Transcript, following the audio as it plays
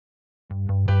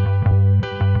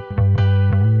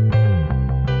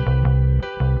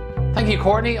Thank you,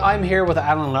 Courtney. I'm here with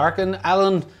Alan Larkin.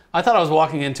 Alan, I thought I was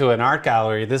walking into an art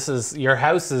gallery. Your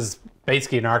house is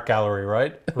basically an art gallery,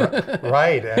 right?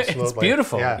 Right, absolutely. It's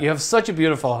beautiful. Yeah. You have such a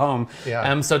beautiful home.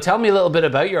 Yeah. So tell me a little bit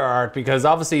about your art, because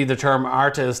obviously the term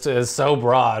artist is so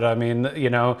broad. I mean,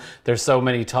 you know, there's so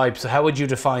many types. How would you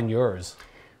define yours?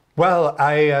 Well,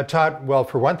 I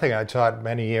for one thing, I taught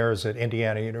many years at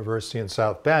Indiana University in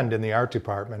South Bend in the art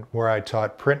department, where I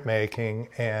taught printmaking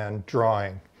and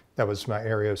drawing. That was my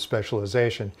area of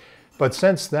specialization. But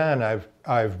since then,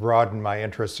 I've broadened my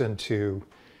interest into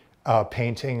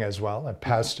painting as well, and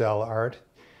pastel art.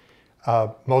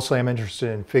 Mostly I'm interested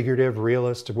in figurative,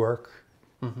 realist work.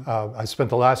 I spent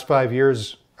the last 5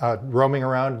 years roaming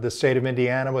around the state of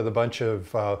Indiana with a bunch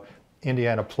of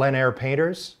Indiana plein air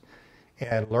painters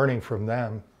and learning from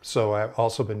them. So I've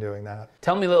also been doing that.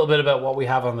 Tell me a little bit about what we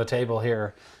have on the table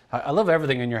here. I love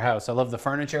everything in your house. I love the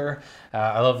furniture.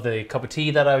 I love the cup of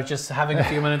tea that I was just having a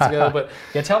few minutes ago. But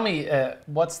yeah, tell me,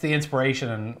 what's the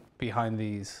inspiration behind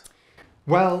these?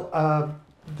 Well,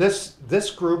 this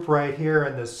group right here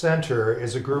in the center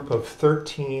is a group of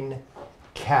 13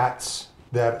 cats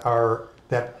that are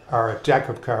a deck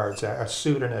of cards, a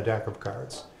suit and a deck of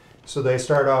cards. So they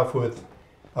start off with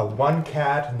one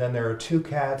cat, and then there are 2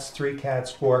 cats, 3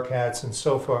 cats, 4 cats, and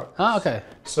so forth. Oh, okay.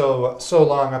 So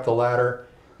long up the ladder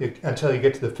until you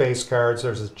get to the face cards.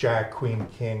 There's a Jack, Queen,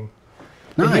 King.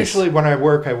 Nice. And usually when I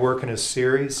work in a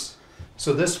series.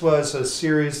 So this was a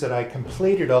series that I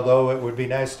completed, although it would be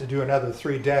nice to do another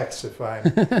 3 decks if I,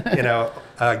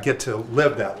 get to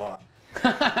live that long.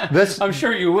 I'm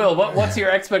sure you will. What's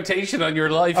your expectation on your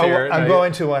life here? I'm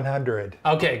going to 100.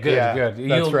 Okay, good, yeah, good.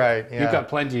 That's right. Yeah. You've got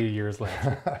plenty of years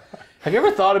left. Have you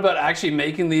ever thought about actually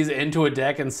making these into a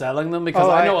deck and selling them? Because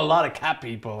I know a lot of cat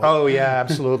people. Oh yeah,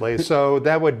 absolutely. So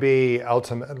that would be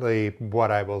ultimately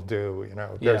what I will do.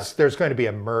 There's going to be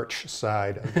a merch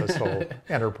side of this whole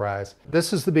enterprise.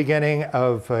 This is the beginning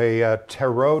of a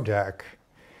tarot deck.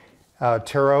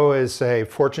 Tarot is a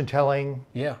fortune-telling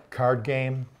card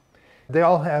game. They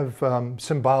all have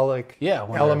symbolic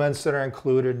elements that are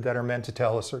included that are meant to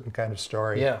tell a certain kind of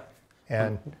story. Yeah.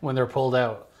 And when they're pulled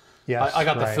out. Yes, I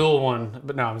got the Fool one,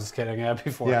 but no, I'm just kidding.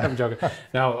 I'm joking.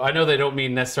 No, I know they don't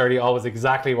mean necessarily always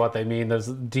exactly what they mean. There's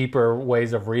deeper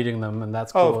ways of reading them, and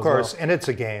that's cool. Oh, of course, well. And it's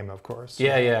a game, of course.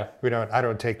 Yeah, yeah. I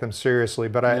don't take them seriously,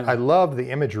 but I love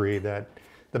the imagery the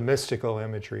mystical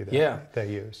imagery that they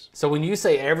use. So when you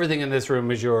say everything in this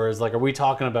room is yours, like, are we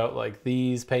talking about like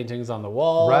these paintings on the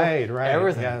wall? Right.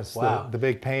 Everything. Yes. Wow. The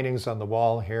big paintings on the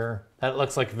wall here. That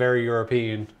looks like very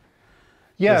European.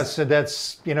 Yes, so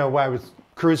that's why I was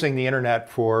cruising the internet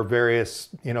for various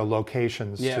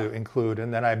locations to include,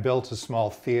 and then I built a small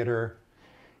theater,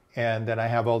 and then I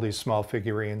have all these small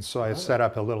figurines, so I set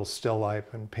up a little still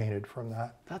life and painted from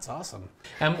that. That's awesome.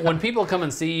 And when people come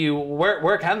and see you,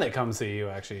 where can they come see you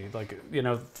actually? Like,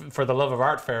 for the Love of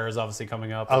Art Fair is obviously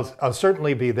coming up. I'll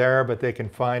certainly be there, but they can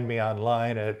find me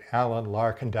online at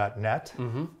alanlarkin.net.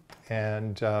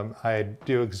 And I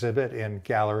do exhibit in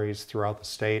galleries throughout the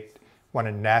state, one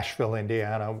in Nashville,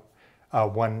 Indiana,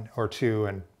 1 or 2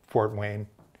 in Fort Wayne,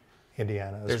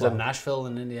 Indiana as There's well. a Nashville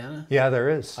in Indiana? Yeah, there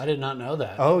is. I did not know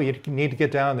that. Oh, you need to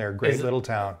get down there. Great little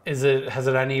town. Has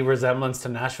it any resemblance to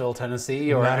Nashville,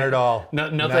 Tennessee? Or None at all.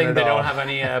 Nothing. None at They all. don't have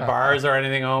any bars or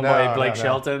anything owned by Blake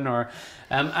Shelton, or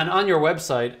and on your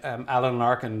website,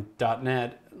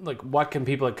 alanlarkin.net. Like, what can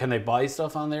they buy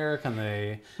stuff on there?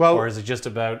 Or is it just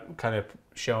about kind of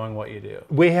showing what you do?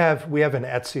 We have an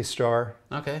Etsy store.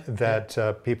 Okay.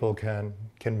 That people can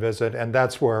visit, and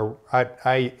that's where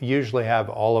I usually have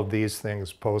all of these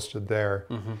things posted there.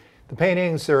 The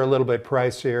paintings are a little bit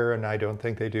pricier, and I don't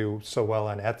think they do so well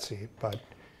on Etsy, but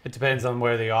it depends on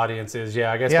where the audience is.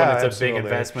 Yeah, I guess when it's a big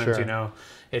investment, sure.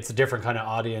 It's a different kind of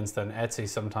audience than Etsy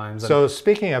sometimes. So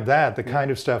speaking of that, the kind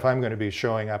of stuff I'm going to be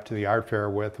showing up to the art fair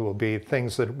with will be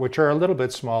things which are a little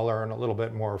bit smaller and a little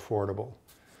bit more affordable.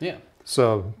 Yeah.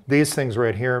 So these things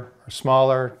right here are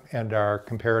smaller and are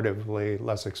comparatively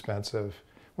less expensive.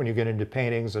 When you get into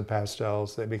paintings and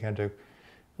pastels, they begin to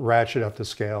ratchet up the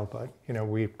scale, but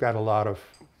we've got a lot of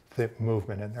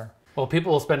movement in there. Well,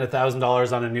 people will spend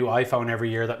 $1,000 on a new iPhone every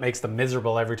year. That makes them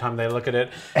miserable every time they look at it.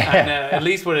 And at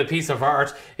least with a piece of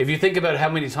art, if you think about how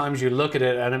many times you look at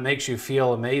it and it makes you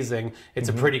feel amazing, it's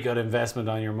a pretty good investment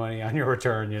on your money, on your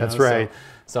return. That's right.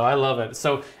 So I love it.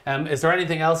 So is there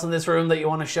anything else in this room that you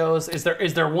want to show us? Is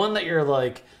there one that you're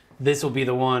like, this will be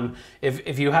the one?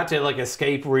 If you had to like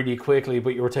escape really quickly,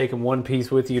 but you were taking one piece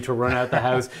with you to run out the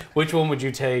house, which one would you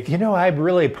take? I'm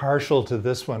really partial to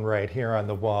this one right here on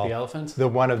the wall. The elephant? The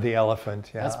one of the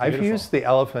elephant, yeah. That's beautiful. I've used the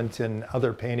elephant in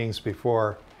other paintings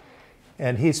before,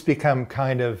 and he's become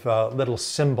kind of a little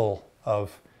symbol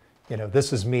of, you know,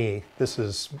 this is me, this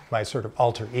is my sort of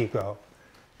alter ego,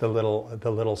 the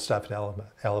little stuffed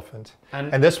elephant.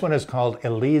 And this one is called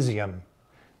Elysium.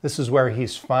 This is where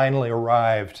he's finally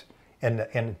arrived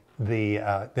in the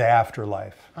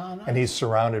afterlife. Oh, nice. And he's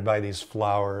surrounded by these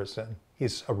flowers, and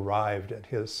he's arrived at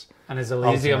his. And is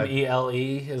Elysium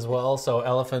E-L-E as well? So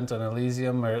elephant and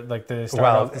Elysium are like they start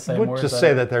off the same word? Well, just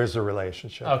say that there's a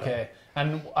relationship. Okay. There.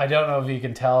 And I don't know if you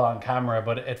can tell on camera,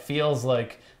 but it feels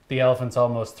like the elephant's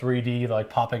almost 3D, like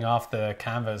popping off the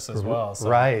canvas as well. So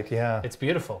right, yeah. It's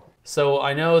beautiful. So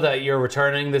I know that you're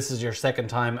returning. This is your second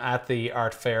time at the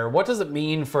art fair. What does it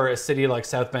mean for a city like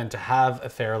South Bend to have a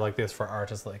fair like this for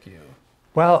artists like you?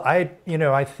 Well,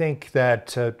 I think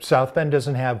that South Bend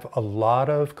doesn't have a lot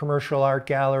of commercial art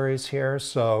galleries here,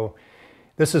 so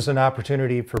this is an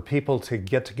opportunity for people to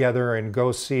get together and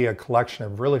go see a collection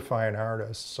of really fine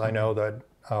artists. I know that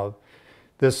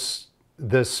this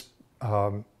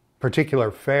particular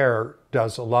fair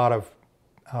does a lot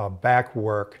of back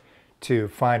work to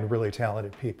find really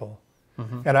talented people.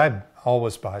 And I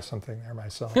always buy something there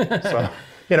myself. So,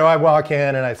 you know, I walk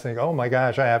in and I think, oh my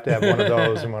gosh, I have to have one of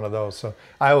those and one of those. So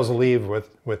I always leave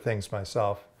with things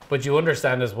myself. But you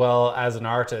understand as well as an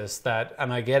artist that,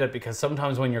 and I get it, because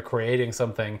sometimes when you're creating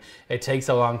something, it takes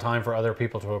a long time for other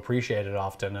people to appreciate it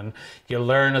often. And you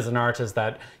learn as an artist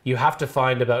that you have to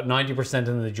find about 90%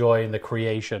 in the joy in the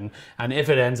creation. And if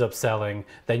it ends up selling,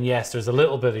 then yes, there's a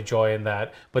little bit of joy in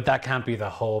that, but that can't be the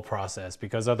whole process,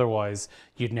 because otherwise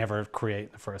you'd never create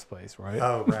in the first place, right?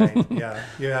 Oh, right. Yeah.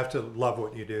 You have to love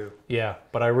what you do. Yeah.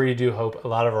 But I really do hope a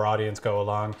lot of our audience go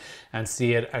along and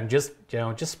see it and just, you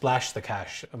know, just splash the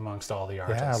cash amongst all the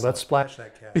artists. Yeah, let's splash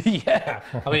that cash. Yeah,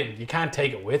 I mean, you can't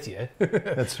take it with you.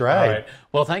 That's right. All right.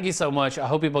 Well, thank you so much. I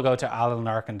hope people go to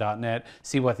alanlarkin.net,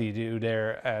 see what you do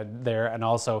there, and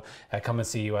also come and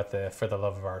see you at the For the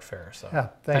Love of Art Fair. So yeah,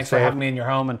 thanks for having me in your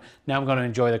home, and now I'm going to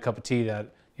enjoy the cup of tea that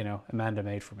Amanda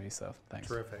made for me. So thanks.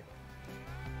 Terrific.